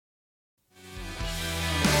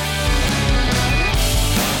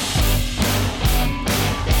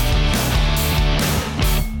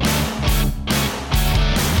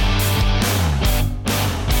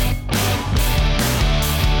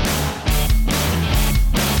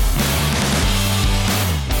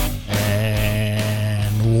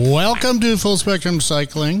Welcome to Full Spectrum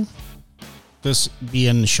Cycling. This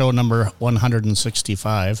being show number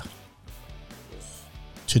 165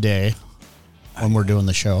 today when we're doing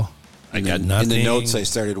the show. I got nothing. In the notes, I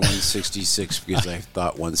started 166 because I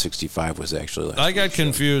thought 165 was actually last I got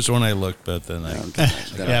confused when I looked, but then I...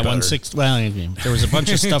 Yeah, 160. Well, there was a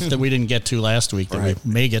bunch of stuff that we didn't get to last week that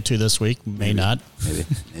we may get to this week, may not.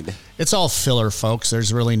 Maybe. It's all filler, folks.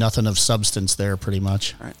 There's really nothing of substance there, pretty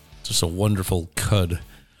much. All right. Just a wonderful cud.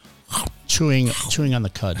 Chewing on the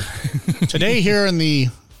cud. Today here in the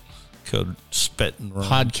Cud spitting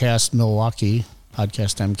Podcast Milwaukee,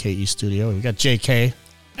 Podcast MKE studio, we got JK.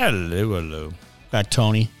 Hello. Got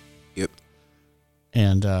Tony. Yep.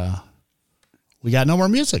 And we got no more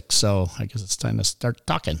music, so I guess it's time to start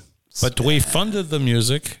talking. But we funded the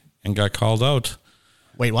music and got called out.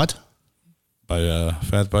 Wait, what? By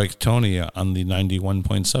Fat Bike Tony on the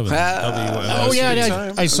 91.7. Oh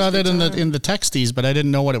yeah, I saw that in the texties, but I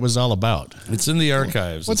didn't know what it was all about. It's in the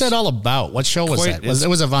archives. What's that all about? What show was that? It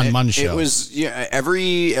was a Von Munn show. It was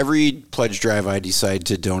every pledge drive I decide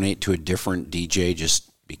to donate to a different DJ just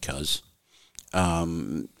because.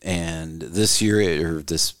 And this year or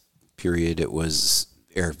this period it was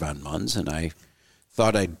Eric Von Munn's, and I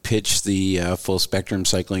thought I'd pitch the Full Spectrum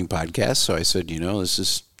Cycling podcast. So I said, this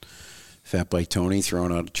is Fat Bike Tony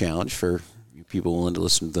throwing out a challenge for people willing to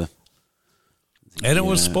listen to the and it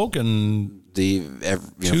was spoken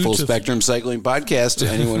Full Spectrum Cycling podcast to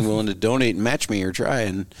anyone willing to donate and match me or try.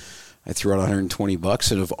 And I threw out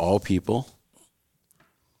 $120, and of all people,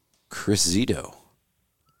 Chris Zito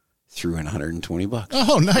threw in $120.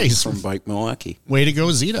 Oh, nice. From Bike Milwaukee. Way to go,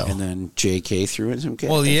 Zito. And then JK threw in some cash.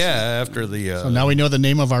 Well, yeah, after the so now we know the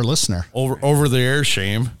name of our listener. Over the air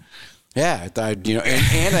shame. Yeah, I thought,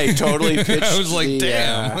 and I totally pitched. I was like,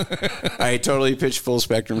 damn. I totally pitched Full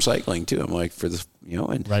Spectrum Cycling too. I'm like, for the,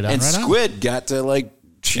 and Squid got to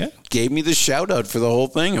gave me the shout out for the whole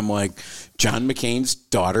thing. I'm like, John McCain's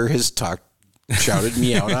daughter has shouted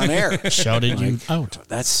me out on air. Shouted you out.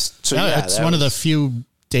 That's one of the few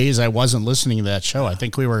days I wasn't listening to that show. I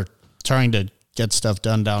think we were trying to get stuff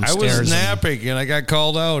done downstairs. I was napping, and I got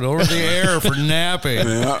called out over the air for napping.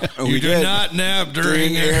 Yeah, you do not nap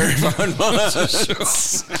during air.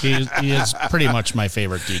 He is pretty much my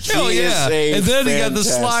favorite DJ. Hell yeah. And then he got the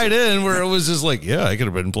slide in where it was just like, yeah, I could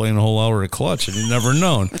have been playing a whole hour of Clutch and you never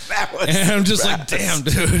known. And I'm just like, damn,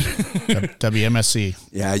 dude. WMSC.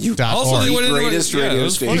 Yeah, you also the greatest radio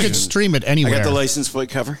station. You could stream it anywhere. I got the license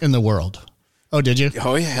plate cover in the world. Oh, did you?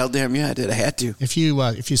 Oh, yeah. Hell damn, yeah, I did. I had to. If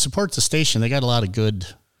you support the station, they got a lot of good...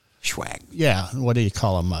 swag. Yeah. What do you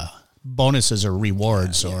call them? Bonuses or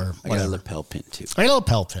rewards or whatever. I got a lapel pin, too. I got a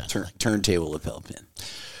lapel pin. Turntable lapel pin.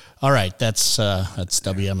 All right. That's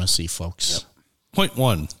WMSC, folks. Yep. Point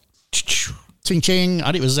one. Ching, ching.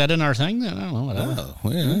 Was that in our thing? I don't know. Whatever.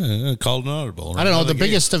 Oh, yeah. Called an audible. I don't know. The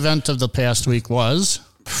biggest event of the past week was...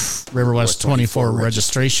 River West 24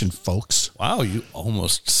 registration, folks. Wow, you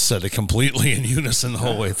almost said it completely in unison the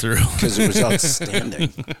whole way through. Because it was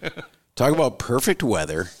outstanding. Talk about perfect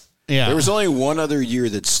weather. Yeah. There was only one other year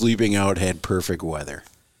that Sleeping Out had perfect weather.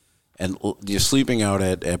 And sleeping out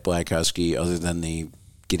at Black Husky, other than the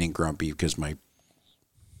getting grumpy because my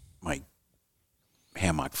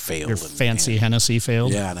hammock failed. Your fancy Hennessy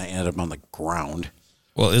failed? Yeah, and I ended up on the ground.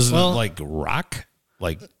 Well, isn't it like rock?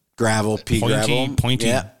 Like... gravel, gravel.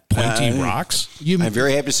 Pointy rocks. I'm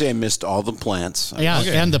very happy to say I missed all the plants.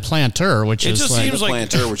 And the planter, which it just seems like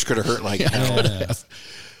planter, which could have hurt like hell. Yeah.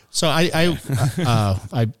 So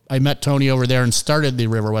I met Tony over there and started the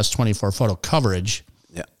River West 24 photo coverage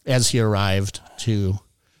as he arrived to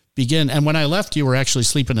begin. And when I left, you were actually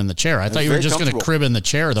sleeping in the chair. I thought you were just going to crib in the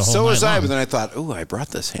chair the whole night. So was I, long. but then I thought, I brought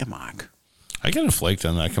this hammock. I got flaked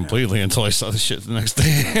on that completely until I saw the shit the next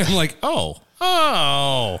day. I'm like, oh.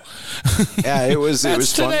 Yeah, it was fun.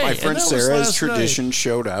 Today. My friend Sarah's tradition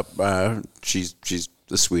showed up. She's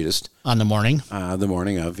the sweetest. On the morning? The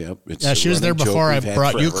morning of, yep. She was there before I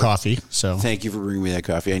brought you coffee. So thank you for bringing me that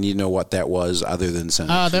coffee. I need to know what that was other than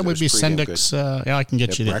Sendik's. That would be Sendik's. I can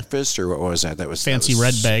get you that. Breakfast, or what was that? That was fancy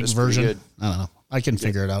red bag version. I don't know. I can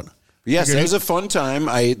figure it out. Yes, it was a fun time.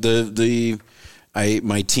 My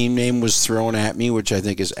team name was thrown at me, which I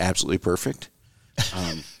think is absolutely perfect.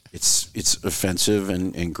 It's offensive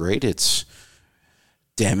and great. It's,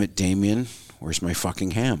 damn it, Damien, where's my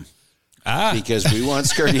fucking ham? Because we want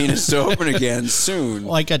Scardenas to open again soon.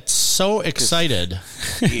 Well, I got so excited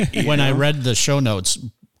when I read the show notes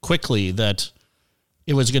quickly that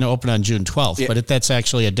it was going to open on June 12th, but that's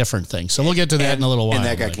actually a different thing. So we'll get to that in a little while. And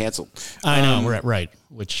that got canceled. I know, right.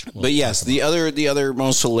 But yes, the other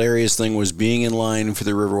most hilarious thing was being in line for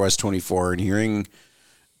the River West 24 and hearing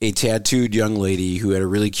a tattooed young lady who had a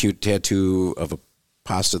really cute tattoo of a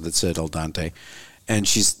pasta that said Al Dente. And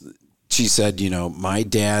she said, you know, my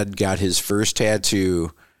dad got his first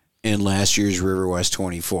tattoo in last year's River West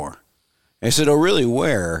 24. I said, oh, really?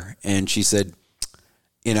 Where? And she said,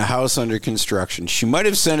 in a house under construction. She might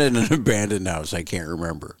have sent it in an abandoned house. I can't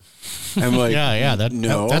remember. I'm like, yeah.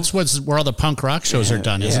 No. That's where all the punk rock shows are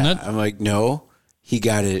done, isn't it? I'm like, no, he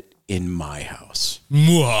got it in my house.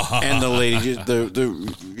 And the lady,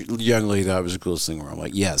 the young lady thought it was the coolest thing where I'm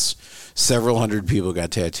like, yes, several hundred people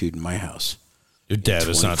got tattooed in my house. Your dad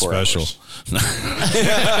is not special. Not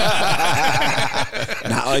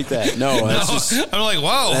like that. No, that's just, I'm like,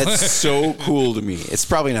 wow. That's so cool to me. It's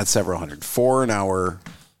probably not several hundred. 4 an hour.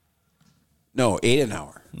 No, 8 an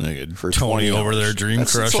hour. For Tony over there, dream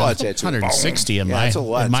that's crushing. a lot of tattoo. 160 in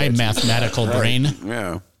my mathematical brain.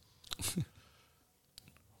 Yeah.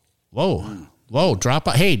 Whoa! Drop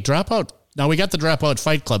out. Now we got the Dropout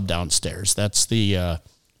Fight Club downstairs. That's the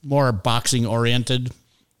more boxing oriented,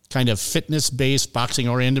 kind of fitness based boxing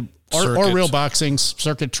oriented, or real boxing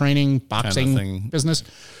circuit training boxing kind of business.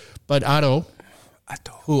 But Otto,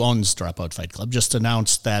 who owns Dropout Fight Club, just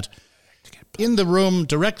announced that in the room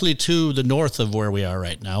directly to the north of where we are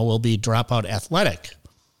right now will be Dropout Athletic,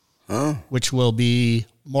 which will be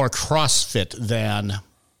more CrossFit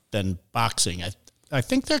than boxing. I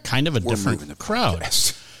think they're kind of a different crowd,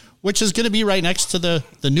 which is going to be right next to the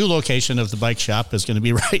new location of the bike shop is going to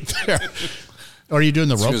be right there. Or are you doing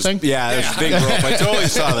the rope thing? Yeah, there's a big rope. I totally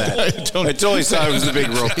saw that. I totally saw it was the big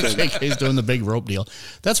rope thing. JK's doing the big rope deal.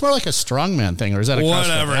 That's more like a strongman thing, or is that a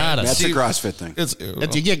whatever? That's a CrossFit thing.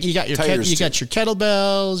 You got your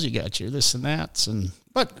kettlebells, you got your this and that,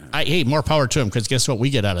 but more power to them because guess what we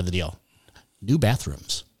get out of the deal? New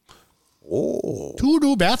bathrooms. Oh, 2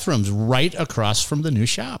 new bathrooms right across from the new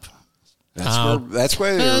shop. That's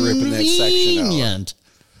why they were ripping that section out.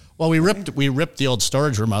 Well, we ripped the old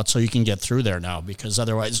storage room out so you can get through there now because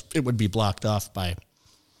otherwise it would be blocked off by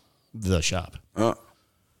the shop. Oh,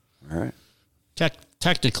 all right.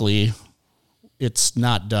 Technically, it's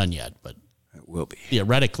not done yet, but it will be.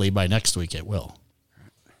 Theoretically, by next week it will.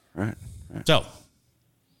 Right. So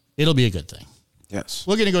it'll be a good thing. Yes,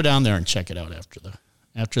 we're going to go down there and check it out after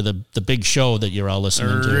the big show that you're all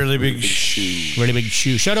listening to. Really big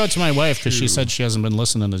shoe. Shout out to my wife because she said she hasn't been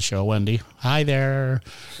listening to the show. Wendy, hi there.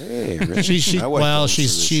 Hey, Rich.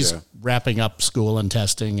 she's wrapping up school and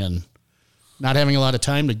testing and not having a lot of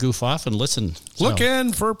time to goof off and listen.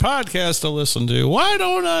 Looking for a podcast to listen to. Why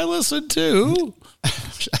don't I listen to?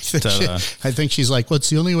 I think she's like, well, it's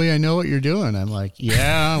the only way I know what you're doing. I'm like,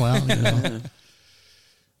 yeah, well, you know.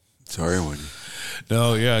 Sorry, Wendy.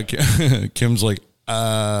 No, yeah. Kim's like,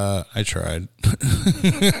 I tried.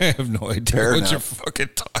 I have no idea what you're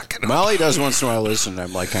fucking talking about. Molly does once in a while listen.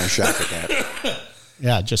 I'm like kind of shocked at that.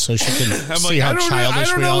 Yeah, just so she can see how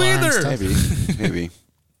childish we all are. Maybe.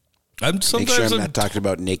 Make sure I'm not talking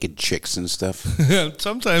about naked chicks and stuff.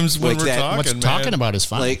 Sometimes when we're talking, what's talking about is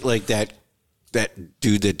fun. Like that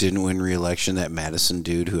dude that didn't win re-election, that Madison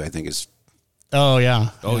dude who I think is. Oh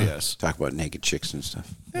yeah. Oh yes. Talk about naked chicks and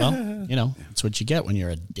stuff. Well, that's what you get when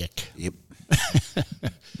you're a dick. Yep.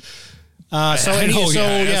 I'm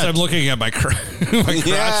looking at my crotch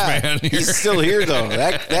man here. He's still here though.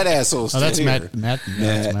 That asshole's still here. That's Matt.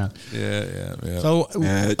 Yeah. So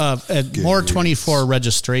at More 24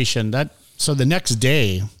 registration, so the next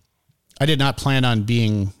day, I did not plan on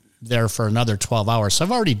being there for another 12 hours. So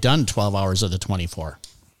I've already done 12 hours of the 24.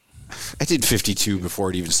 I did 52 before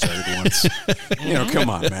it even started once. Come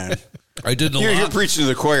on, man. I did You're preaching to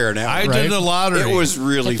the choir now. I did the lottery. It was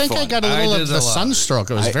really fun. I think I got a little of the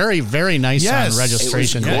sunstroke. It was very, very nice on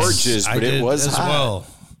registration. It was gorgeous, but it was as hot. well.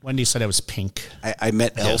 Wendy said it was pink. I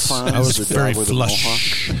met Alphonse. I was very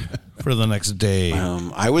flush for the next day.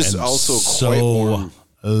 I was also quite warm.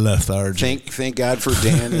 Lethargic. Thank God for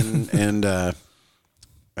Dan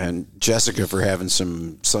and Jessica for having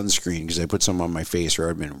some sunscreen because I put some on my face or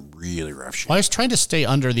I'd been in really rough shape. Well, I was trying to stay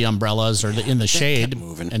under the umbrellas or in the shade,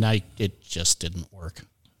 and it just didn't work.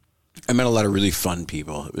 I met a lot of really fun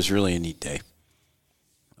people. It was really a neat day.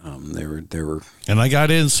 They were, and I got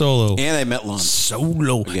in solo, and I met Lon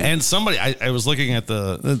solo, again. And somebody. I was looking at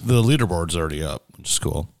the leaderboard's already up, which is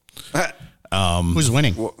cool. Who's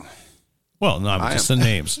winning? Well, no, just the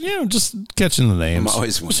names. Just catching the names. I'm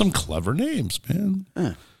always winning. Some clever names, man.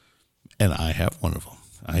 And I have one of them.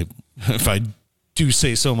 If I do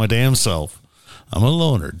say so my damn self, I'm a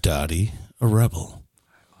loner, Dottie, a rebel.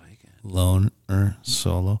 I like it. Loner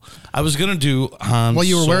solo. I was gonna do Han. Well,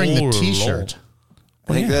 you were wearing the T-shirt.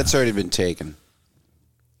 I think that's already been taken.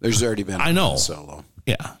 There's already been. I know. Solo.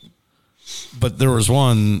 Yeah. But there was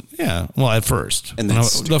one, at first. And then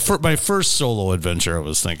my first solo adventure, I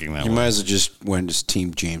was thinking that you might as well just went as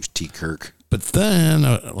Team James T. Kirk. But then,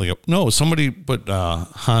 somebody put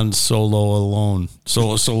Han Solo alone.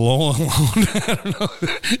 Solo alone. I don't know.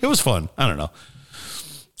 It was fun. I don't know.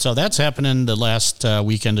 So that's happening the last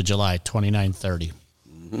weekend of July, 29-30.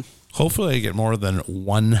 Mm-hmm. Hopefully I get more than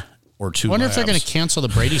 1 or 2 I wonder labs. if they're going to cancel the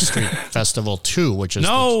Brady Street Festival too, which is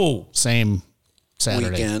the same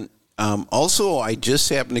Saturday. Weekend. Also, I just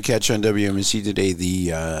happened to catch on WMNC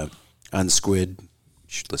today on Squid. You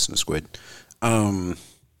should listen to Squid.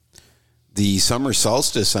 The summer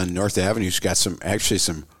solstice on North Avenue's got some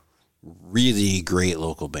really great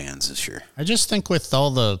local bands this year. I just think with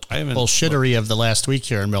all the bullshittery of the last week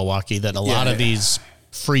here in Milwaukee that a lot of these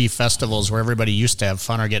free festivals where everybody used to have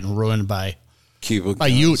fun are getting ruined by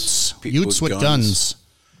Utes with guns.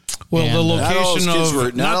 Well, And the location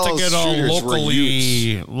of not to get all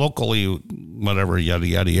locally, locally, whatever, yada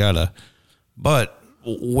yada yada, but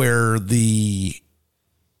where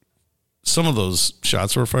some of those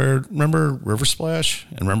shots were fired. Remember River Splash?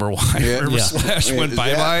 And remember why River Splash went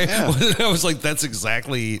bye-bye? Yeah. I was like, that's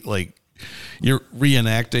exactly like you're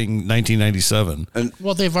reenacting 1997.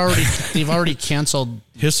 Well, they've already canceled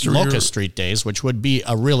Locust Street Days, which would be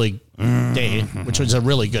a really day, which was a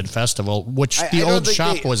really good festival, which the old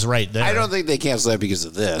shop was right there. I don't think they canceled that because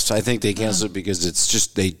of this. I think they canceled it because it's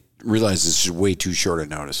just they realized it's just way too short a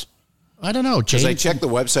notice. I don't know. Because I checked the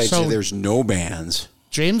website, so there's no bands.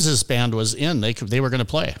 James's band was in. They were going to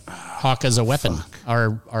play Hawk as a Weapon.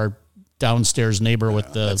 Our downstairs neighbor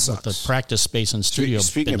with the practice space and studio.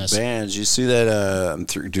 Speaking business. of bands, you see that I'm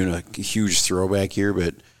doing a huge throwback here,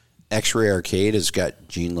 but X-Ray Arcade has got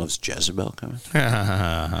Gene Loves Jezebel coming.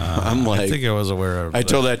 I'm like, I think I was aware of. I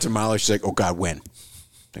told that to Molly. She's like, "Oh God, when?"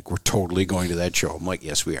 Like, we're totally going to that show. I'm like,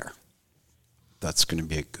 "Yes, we are. That's going to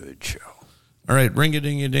be a good show." All right, ring a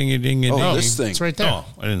ding a ding a ding a ding. Oh, this thing. It's right there. Oh,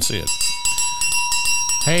 I didn't see it.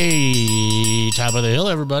 Hey, top of the hill,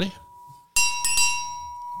 everybody.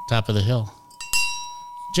 Top of the hill.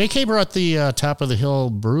 JK brought the top of the hill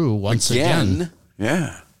brew once again.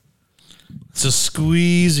 Yeah. It's a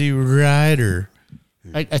squeezy rider.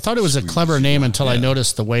 I thought it was a clever name until I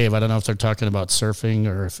noticed the wave. I don't know if they're talking about surfing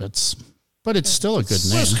or if it's, but it's still a good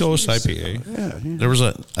name. West Coast IPA. Yeah. There was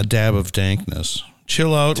a dab of dankness.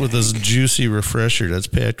 Chill out with this juicy refresher that's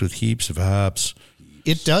packed with heaps of hops.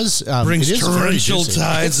 It does. Brings it is torrential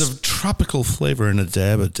tides of tropical flavor and a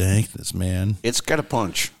dab of dankness, man. It's got a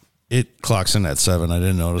punch. It clocks in at 7. I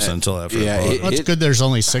didn't notice until after. It's good there's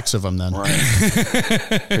only 6 of them then. Right.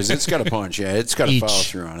 Because it's got a punch. Yeah, it's got a follow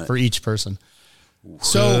through on it. For each person.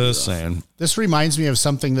 So this reminds me of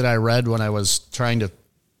something that I read when I was trying to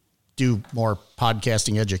do more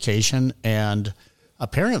podcasting education. And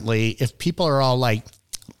apparently, if people are all like,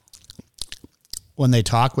 when they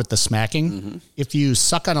talk with the smacking, if you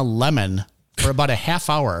suck on a lemon for about a half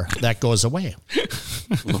hour, that goes away.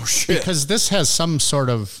 Oh, shit. Because this has some sort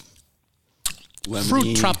of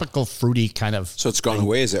tropical fruity kind of. So it's gone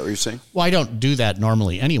away, is that what you're saying? Well, I don't do that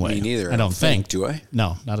normally anyway. Me neither. I don't think. Do I?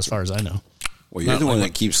 No, not as far as I know. Well, you're the one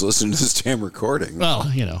that keeps listening to this damn recording. Well,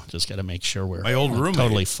 just got to make sure we're my old roommate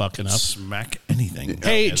totally fucking up. Smack anything.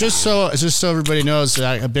 Hey, just so everybody knows,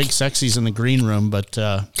 Big Sexy's in the green room. But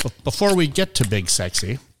before we get to Big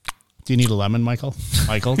Sexy, do you need a lemon, Michael?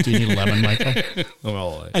 Michael, do you need a lemon, Michael?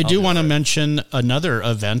 Well, I do want to mention another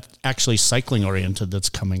event, actually cycling oriented, that's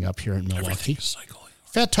coming up here in Milwaukee.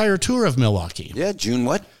 Fat Tire Tour of Milwaukee. Yeah, June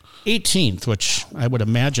what? 18th, which I would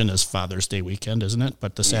imagine is Father's Day weekend, isn't it?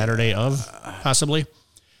 But the Saturday of, possibly.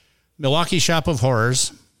 Milwaukee Shop of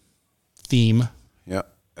Horrors theme. Yeah.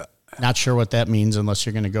 Not sure what that means unless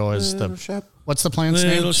you're going to go as the... Shop. What's the plant's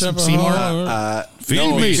Little name? Shop of Seymour? Horrors.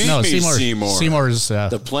 Feed me. No, Seymour. Seymour's...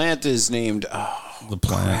 the plant is named... the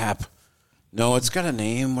plant. Crap. No, it's got a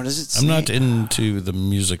name. What does it say? I'm not into the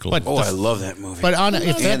musical. But I love that movie. But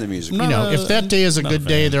the music. if that day is a good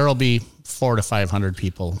day, there will be 400 to 500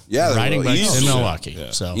 people riding bikes in Milwaukee.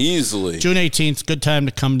 Yeah. So easily. June 18th, good time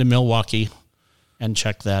to come to Milwaukee and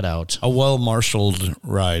check that out. A well-marshaled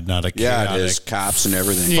ride, not a chaotic. Yeah, it is. Cops and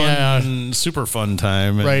everything. Fun, super fun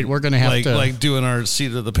time. And right, we're going to have to... doing our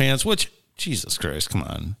seat of the pants, which, Jesus Christ, come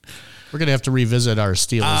on. We're going to have to revisit our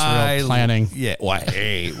Steelers real planning. Yeah, why?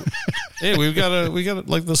 Hey, we got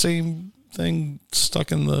like the same thing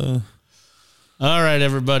stuck in the... All right,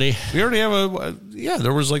 everybody. We already have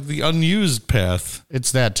there was like the unused path.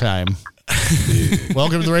 It's that time.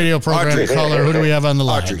 Welcome to the radio program. Audrey. Caller, who do we have on the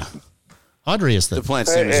line? Audrey. Audrey is The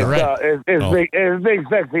plant's name is It's Big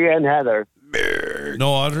Sexy and Heather. No,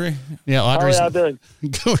 Audrey? Yeah, Audrey's How are y'all doing?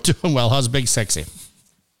 doing well. How's Big Sexy?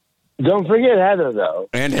 don't forget Heather, though.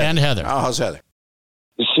 And Heather. Oh, how's Heather?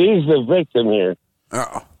 She's the victim here.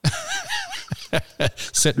 Uh-oh.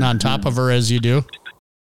 Sitting on top of her as you do.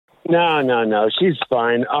 No. She's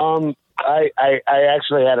fine. I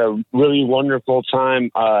actually had a really wonderful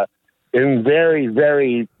time in very,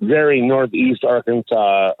 very, very northeast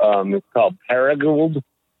Arkansas. It's called Paragould.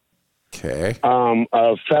 Okay.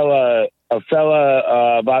 A fella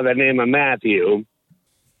by the name of Matthew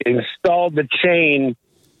installed the chain,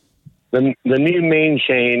 the new main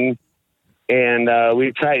chain, and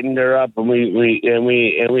we tightened her up, and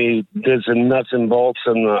we did some nuts and bolts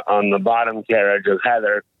on the bottom carriage of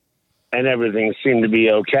Heather, and everything seemed to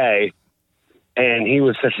be okay. And he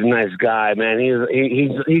was such a nice guy, man.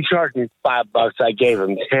 He charged me $5. I gave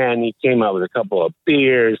him 10. He came out with a couple of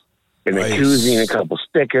beers and a koozie and a couple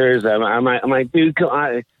stickers. I'm like, dude, come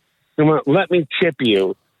on, let me tip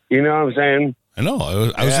you. You know what I'm saying? I know.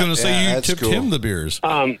 I was going to say you tipped him the beers.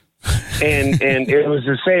 And it was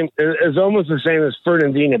the same. It was almost the same as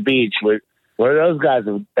Fernandina Beach, where those guys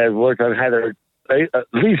have worked on Heather at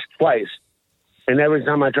least twice. And every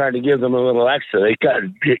time I tried to give them a little extra, they got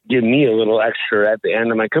to give me a little extra at the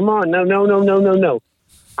end. I'm like, come on, no.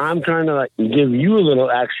 I'm trying to give you a little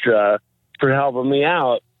extra for helping me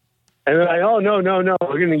out. And they're like, oh, no,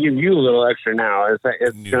 we're going to give you a little extra now. It's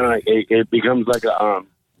kind of like, it becomes like a,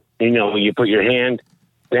 you put your hand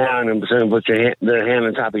down and someone puts their hand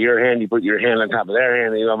on top of your hand, you put your hand on top of their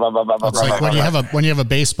hand, blah, blah, blah, it's like when you have a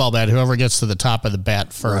baseball bat, whoever gets to the top of the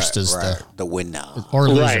bat first is the winner or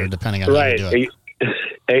loser, depending on how you do it.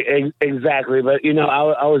 Exactly, but I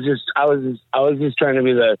was just trying to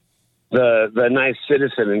be the nice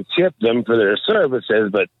citizen and tip them for their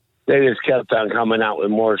services, but they just kept on coming out with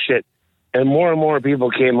more shit, and more people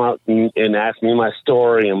came out and asked me my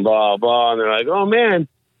story and blah blah, and they're like, oh man,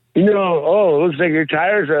 it looks like your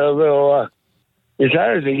tires are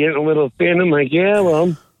getting a little thin. I'm like, yeah, well,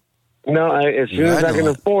 as soon as I can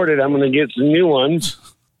afford it, I'm going to get some new ones,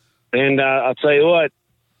 and I'll tell you what.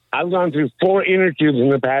 I've gone through 4 inner tubes in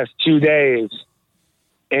the past 2 days,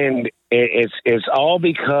 and it's all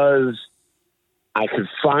because I could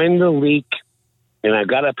find the leak, and I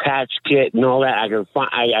got a patch kit and all that. I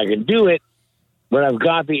could do it, but I've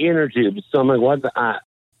got the inner tubes. So I'm like,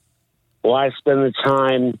 why spend the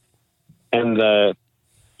time and the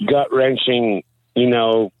gut wrenching,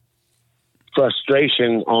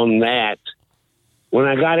 frustration on that when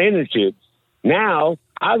I got inner tubes? Now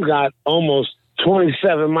I've got almost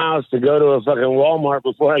 27 miles to go to a fucking Walmart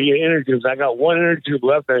before I get inner tubes. I got 1 inner tube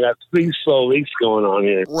left. I got 3 slow leaks going on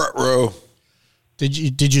here. Ruh-roh.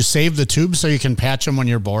 Did you save the tubes so you can patch them when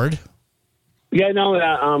you're bored? Yeah, no.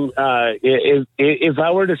 If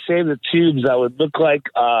I were to save the tubes, I would look like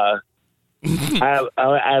I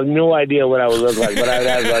have no idea what I would look like, but I'd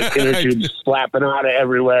have inner tubes flapping out of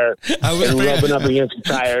everywhere and rubbing up against the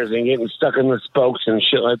tires and getting stuck in the spokes and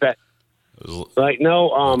shit like that.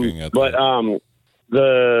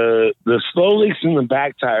 The slow leaks in the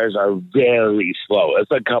back tires are very slow. It's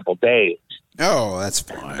a couple days. Oh, that's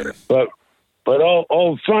fine. But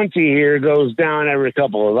old Fronty here goes down every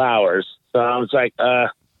couple of hours. So I was like,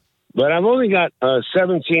 but I've only got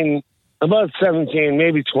 17,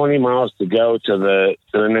 maybe 20 miles to go to the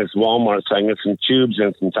next Walmart so I can get some tubes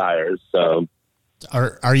and some tires. So,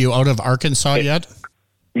 are you out of Arkansas yet?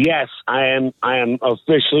 Yes, I am. I am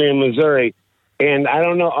officially in Missouri. And I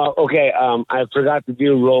don't know. I forgot to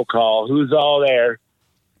do roll call. Who's all there?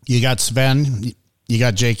 You got Sven, you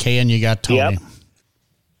got JK, and you got Tony. Yep.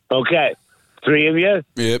 Okay, 3 of you.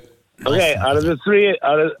 Yep. Okay, out of the three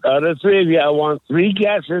of you, I want 3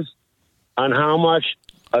 guesses on how much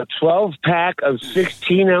a 12-pack of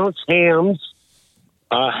 16-ounce hams,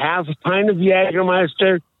 a half a pint of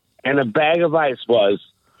Jägermeister, and a bag of ice was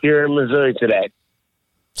here in Missouri today.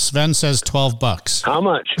 Sven says $12. How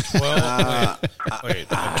much? Well, wait,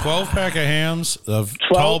 a 12-pack of hams of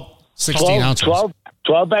 16 ounces. 12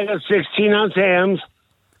 pack of 16-ounce hams.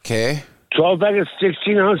 Okay. 12 pack of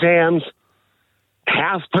 16-ounce hams,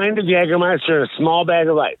 half pint of Jägermeister, and a small bag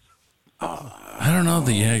of ice. I don't know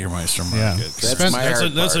the Jägermeister market. Yeah.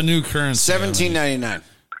 That's a new currency. $17.99.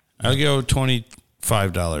 I'll go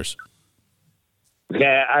 $25.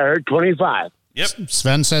 Okay, I heard 25. Yep.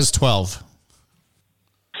 Sven says 12.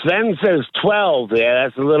 Sven says 12. Yeah,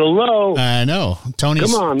 that's a little low. I know. Come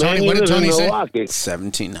on, man. Tony, what did Tony say?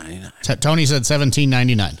 $17.99. Tony said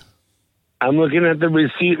 $17.99. I'm looking at the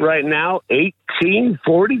receipt right now.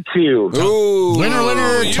 $18.42. Ooh.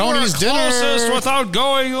 Winner. Tony's dinner. Closest without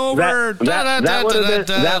going over. That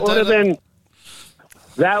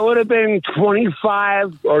would have been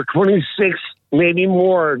 25 or 26, maybe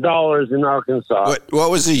more dollars in Arkansas. What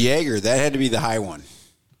was the Jaeger? That had to be the high one.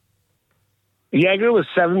 Jaeger was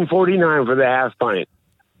 $7.49 for the half pint.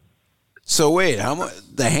 So wait, how much?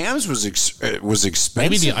 The hams was expensive.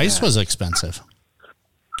 Maybe the ice was expensive.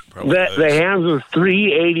 The hams was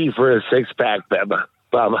 $3.80 for a 6-pack, Bubba.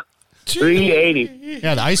 $3.80.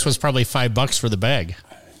 Yeah, the ice was probably $5 for the bag.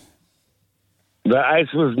 The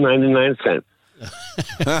ice was 99 cents.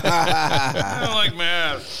 I don't like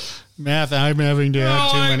math. Math, I'm having to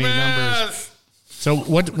add too many numbers. So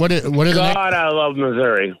what are the God, I love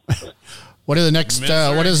Missouri. what are the next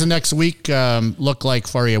what does the next week look like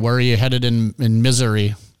for you? Where are you headed in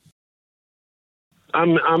Missouri?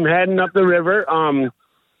 I'm heading up the river.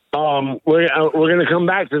 We're gonna come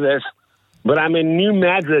back to this, but I'm in New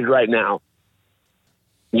Madrid right now.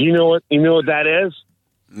 You know what that is?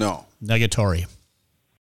 No. Negatory.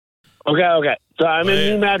 Okay. So I'm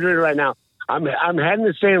in New Madrid right now. I'm heading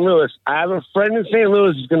to St. Louis. I have a friend in St.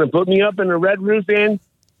 Louis who's going to put me up in a Red Roof Inn,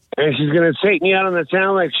 and she's going to take me out on the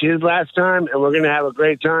town like she did last time, and we're going to have a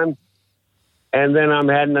great time. And then I'm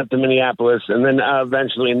heading up to Minneapolis, and then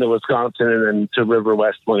eventually into Wisconsin, and then to River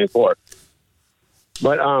West 24.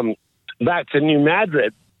 But back to New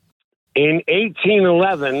Madrid. In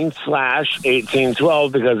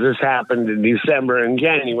 1811/1812, because this happened in December and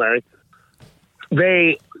January,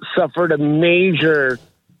 they suffered a major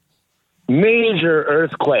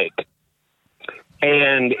earthquake,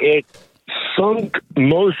 and it sunk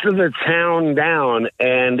most of the town down,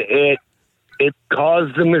 and it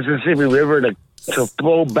caused the Mississippi River to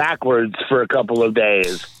flow backwards for a couple of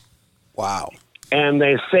days. Wow. And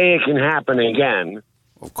they say it can happen again.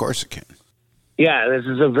 Of course it can. Yeah, this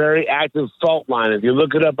is a very active fault line. If you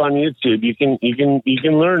look it up on YouTube, you can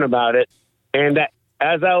learn about it. And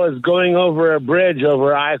as I was going over a bridge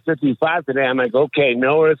over I-55 today, I'm like, okay,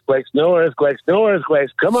 no earthquakes. Come on,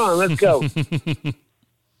 let's go.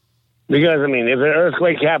 Because, I mean, if an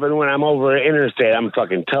earthquake happened when I'm over an interstate, I'm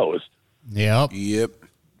fucking toast. Yep. Yep.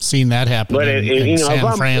 Seen that happen But in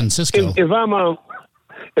San Francisco.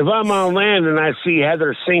 If I'm on land and I see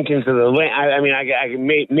Heather sink into the land, I mean, I can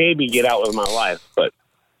maybe get out with my life, but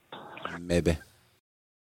maybe.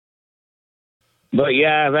 But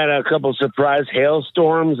yeah, I've had a couple surprise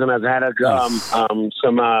hailstorms, and I've had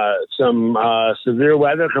some severe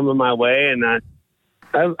weather coming my way, and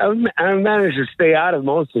I've managed to stay out of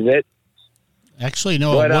most of it. Actually,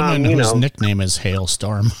 no, a woman whose nickname is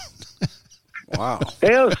Hailstorm. Wow.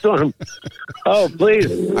 Hailstorm. Oh, please.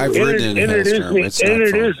 I've ridden in Hailstorm.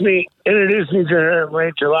 Introduce me to her in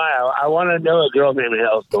late July. I want to know a girl named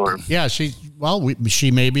Hailstorm. Yeah, she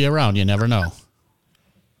may be around. You never know.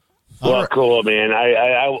 Well, cool, man.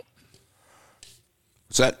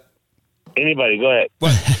 What's that? Anybody, go ahead.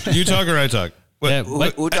 What? You talk or I talk? Yeah,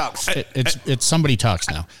 who talks? It's somebody talks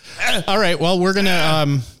now. All right. Well, we're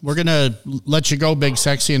gonna let you go, Big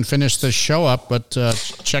Sexy, and finish this show up. But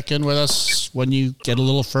check in with us when you get a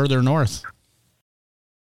little further north.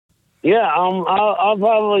 Yeah, I'll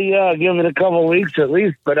probably give it a couple weeks at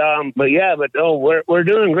least. But we're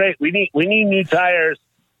doing great. We need new tires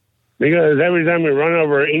because every time we run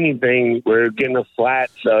over anything, we're getting a flat.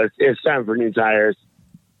 So it's time for new tires.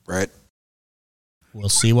 Right. We'll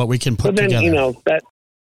see what we can put together. But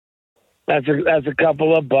then, that's a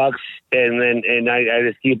couple of bucks, and I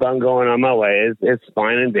just keep on going on my way. It's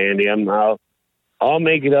fine and dandy. I'll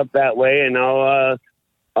make it up that way, and I'll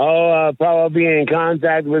probably be in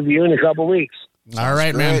contact with you in a couple weeks. All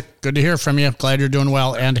right, man. Good to hear from you. Glad you're doing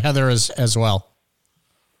well, and Heather as well.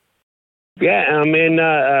 Yeah, I mean,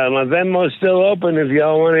 my Venmo's still open. If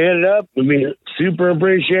y'all want to hit it up, it'd be super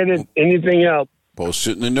appreciated. Anything else? Post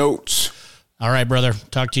it in the notes. All right, brother.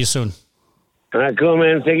 Talk to you soon. All right, cool,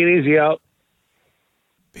 man. Take it easy out.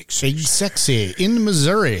 Big Sexy in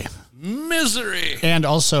Missouri. Misery. And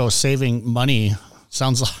also saving money.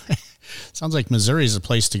 Sounds like Missouri is a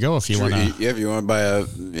place to go if you want to. Yeah, if you want to buy a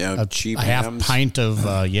cheap half pint of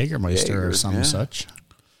Jägermeister or something such.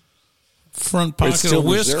 Front pocket of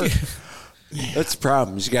whiskey. That's the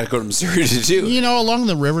problem. You got to go to Missouri to do. Along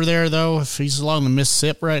the river there, though, if he's along the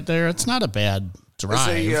Mississippi right there, it's not a bad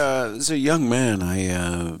drive. As a young man,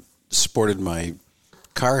 I supported my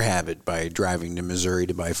car habit by driving to Missouri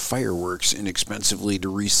to buy fireworks inexpensively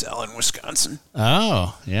to resell in Wisconsin.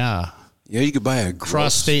 Oh, yeah. Yeah, you could buy a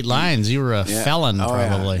cross state lines. You were a felon,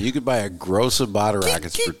 probably. Yeah. You could buy a gross of bottle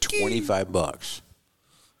rockets for $25.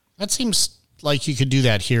 That seems like you could do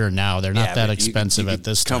that here and now. They're not that expensive at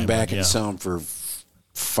this time. Come back and sell them for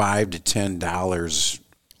 $5 to $10.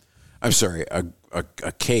 I'm sorry, a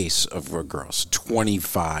case of a gross,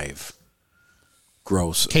 25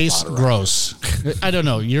 gross. Case gross. I don't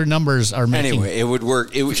know. Your numbers are making... Anyway, it would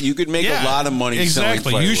work. You could make a lot of money selling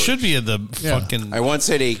fireworks. You should be in the fucking... I once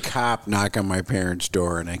had a cop knock on my parents'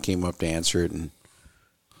 door, and I came up to answer it, and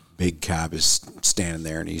big cop is standing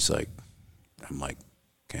there, and he's like, I'm like,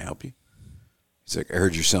 can I help you? He's like, I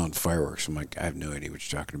heard you're selling fireworks. I'm like, I have no idea what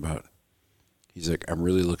you're talking about. He's like, I'm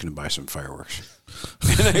really looking to buy some fireworks.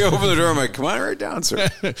 And I open the door. I'm like, come on right down, sir.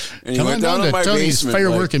 And he went down to my Tony's basement.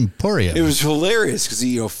 Firework Emporium. It was hilarious because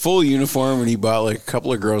he, full uniform, and he bought like a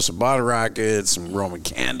couple of girls some bottle rockets, some Roman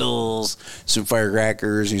candles, some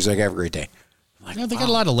firecrackers. And he's like, have a great day. I'm like, they got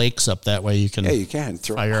a lot of lakes up that way. You can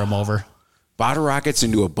fire them over. Bottle rockets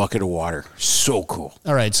into a bucket of water. So cool.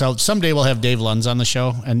 All right. So someday we'll have Dave Lunds on the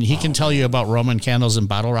show, and he can tell you about Roman candles and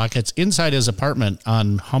bottle rockets inside his apartment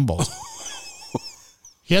on Humboldt.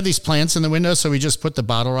 He had these plants in the window, so we just put the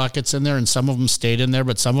bottle rockets in there, and some of them stayed in there,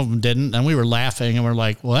 but some of them didn't. And we were laughing, and we're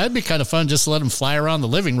like, well, that'd be kind of fun just to let them fly around the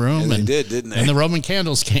living room. And they did, didn't they? And the Roman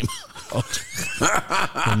candles came out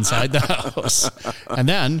inside the house. And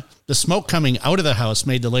then the smoke coming out of the house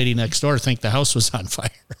made the lady next door think the house was on fire.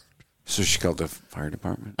 So she called the fire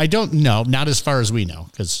department? I don't know. Not as far as we know,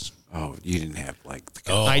 because... Oh, you didn't have,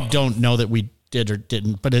 I don't know that we did or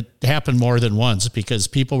didn't, but it happened more than once because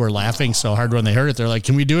people were laughing so hard when they heard it. They're like,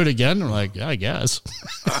 can we do it again? We're like, yeah, I guess.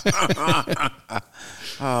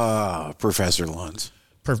 Professor Lunds.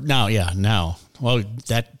 Now. Well,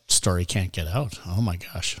 that story can't get out. Oh my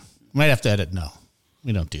gosh. Might have to edit. No,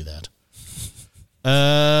 we don't do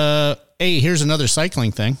that. Hey, here's another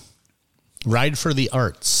cycling thing. Ride for the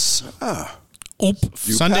Arts.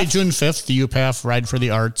 Sunday, June 5th, the UPAF Ride for the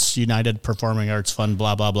Arts, United Performing Arts Fund,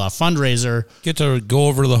 blah, blah, blah, fundraiser. Get to go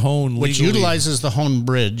over the Hone legally. Which utilizes the Hone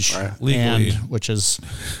Bridge, legally. which is,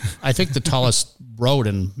 I think, the tallest road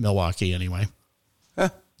in Milwaukee anyway.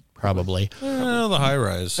 Probably. The high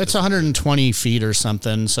rise. It's 120 feet or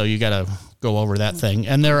something, so you got to go over that thing.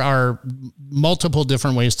 And there are multiple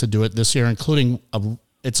different ways to do it this year, including,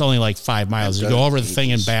 it's only like 5 miles. You go over the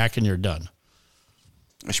thing and back, and you're done.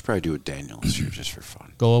 I should probably do it with Daniel this year just for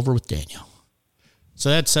fun. Go over with Daniel. So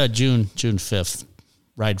that's June 5th,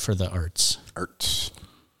 Ride for the Arts.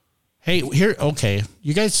 Hey, here, okay.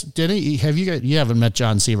 You guys, you haven't met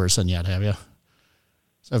John Severson yet, have you?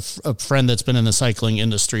 A friend that's been in the cycling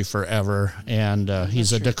industry forever, and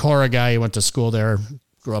he's a Decorah guy. He went to school there,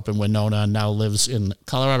 grew up in Winona, and now lives in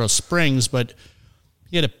Colorado Springs, but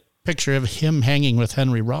he had a picture of him hanging with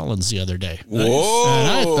Henry Rollins the other day. Whoa. And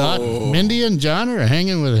I thought, Mindy and John are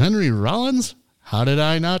hanging with Henry Rollins? How did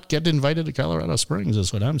I not get invited to Colorado Springs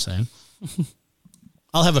is what I'm saying.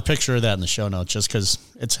 I'll have a picture of that in the show notes just because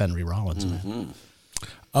it's Henry Rollins. Mm-hmm.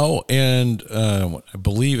 Oh, and I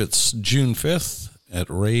believe it's June 5th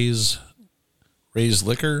at Ray's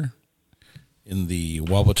Liquor in the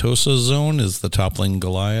Wauwatosa zone is the Toppling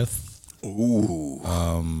Goliath. Ooh.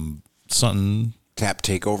 Something... Tap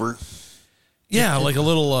takeover? Yeah, like a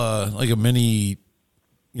little, like a mini,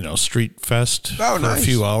 street fest for a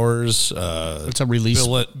few hours. It's a release.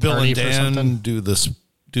 Bill and Dan do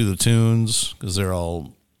the tunes because they're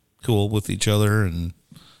all cool with each other. And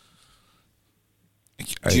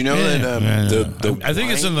do you know that I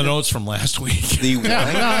think it's in the notes from last week. The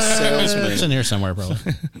wine salesman, it's in here somewhere,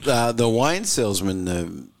 probably. The wine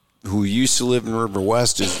salesman who used to live in River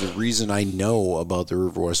West is the reason I know about the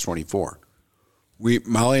River West 24.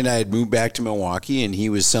 Molly and I had moved back to Milwaukee, and he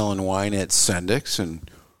was selling wine at Sendik's,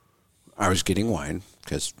 and I was getting wine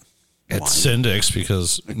because Sendik's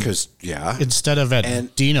because instead of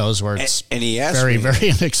at Dino's where it's and he asked very me, very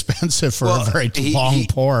inexpensive for a very long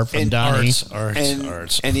pour from Donnie.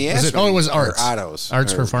 Arts. And he asked me, it was Arts.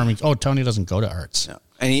 Arts Performing. Oh, Tony doesn't go to Arts. No.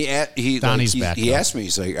 And he Donnie's back. He asked me,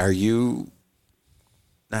 he's like, "Are you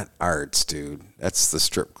not Arts, dude? That's the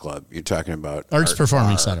strip club you're talking about." Arts Performing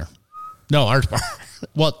Bar. Center. No, Art Bar.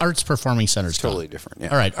 Well, Arts Performing Center is totally different. Yeah.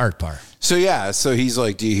 All right, Art Bar. So he's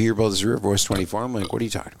like, "Do you hear about this River West 24?" I'm like, "What are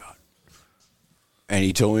you talking about?" And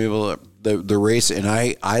he told me about the race, and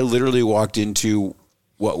I literally walked into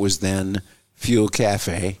what was then Fuel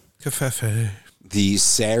Cafe the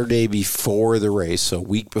Saturday before the race, so a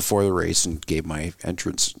week before the race, and gave my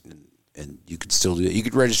entrance, and you could still do it. You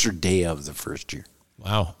could register day of the first year.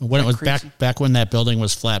 Wow. When it was back when that building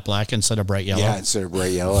was flat black instead of bright yellow. Yeah, instead of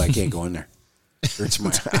bright yellow, I can't go in there. It hurts my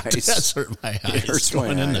eyes. That's hurt my eyes. It hurts my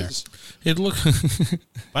eyes. It look.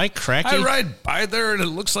 By cracking. I ride by there and it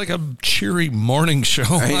looks like a cheery morning show.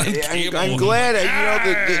 I'm glad.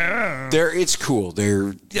 It's cool.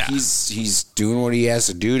 He's doing what he has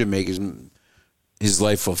to do to make his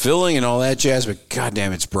life fulfilling and all that jazz. But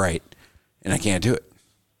goddamn, it's bright, and I can't do it.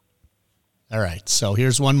 All right. So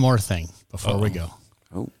here's one more thing before we go.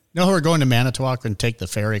 Oh. No, we're going to Manitowoc and take the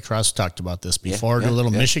ferry across. Talked about this before. Do a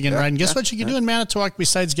little Michigan ride. And guess what you can do in Manitowoc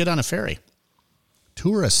besides get on a ferry?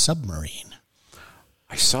 Tour a submarine.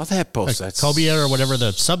 I saw that post. That's Cobia or whatever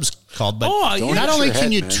the sub's called. But not only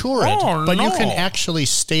can you tour it, but you can actually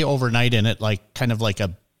stay overnight in it, like kind of like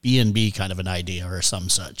a B&B kind of an idea or some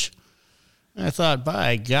such. And I thought,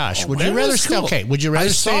 by gosh, would you rather stay? Okay, would you rather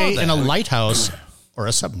stay in a lighthouse or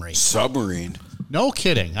a submarine? Submarine. No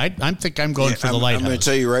kidding. I think I'm going for the lighthouse. I'm going to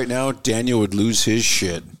tell you right now, Daniel would lose his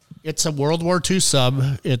shit. It's a World War II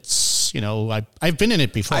sub. It's, I've been in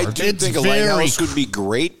it before. I do think a lighthouse would be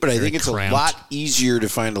great, but I think it's cramped. A lot easier to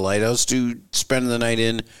find a lighthouse to spend the night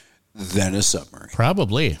in than a submarine.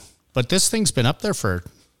 Probably. But this thing's been up there for,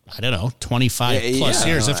 25 plus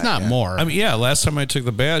years, if not more. I mean, last time I took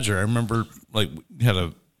the Badger, I remember we had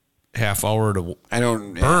a half hour to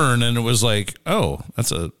burn, and it was like, oh,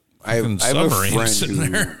 that's a I have a friend who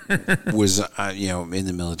was, in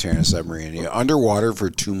the military in a submarine, underwater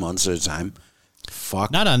for 2 months at a time.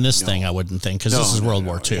 Fuck. Not on this thing, I wouldn't think, because this is World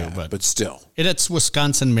War II. Yeah, but still. It's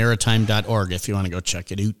wisconsinmaritime.org if you want to go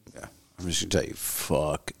check it out. Yeah. I'm just going to tell you,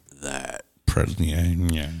 fuck that.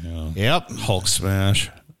 Yep. Hulk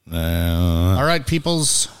smash. All right,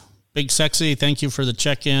 peoples. Big Sexy, thank you for the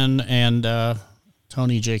check-in. And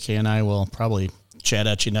Tony, JK, and I will probably chat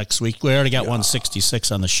at you next week. We already got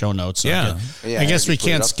 166 on the show notes. So I guess we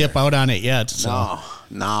can't skip out on it yet. So.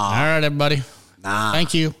 No. All right, everybody.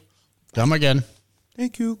 Thank you. Come again.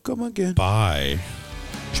 Thank you. Come again. Bye.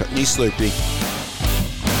 Chutney Slurpee.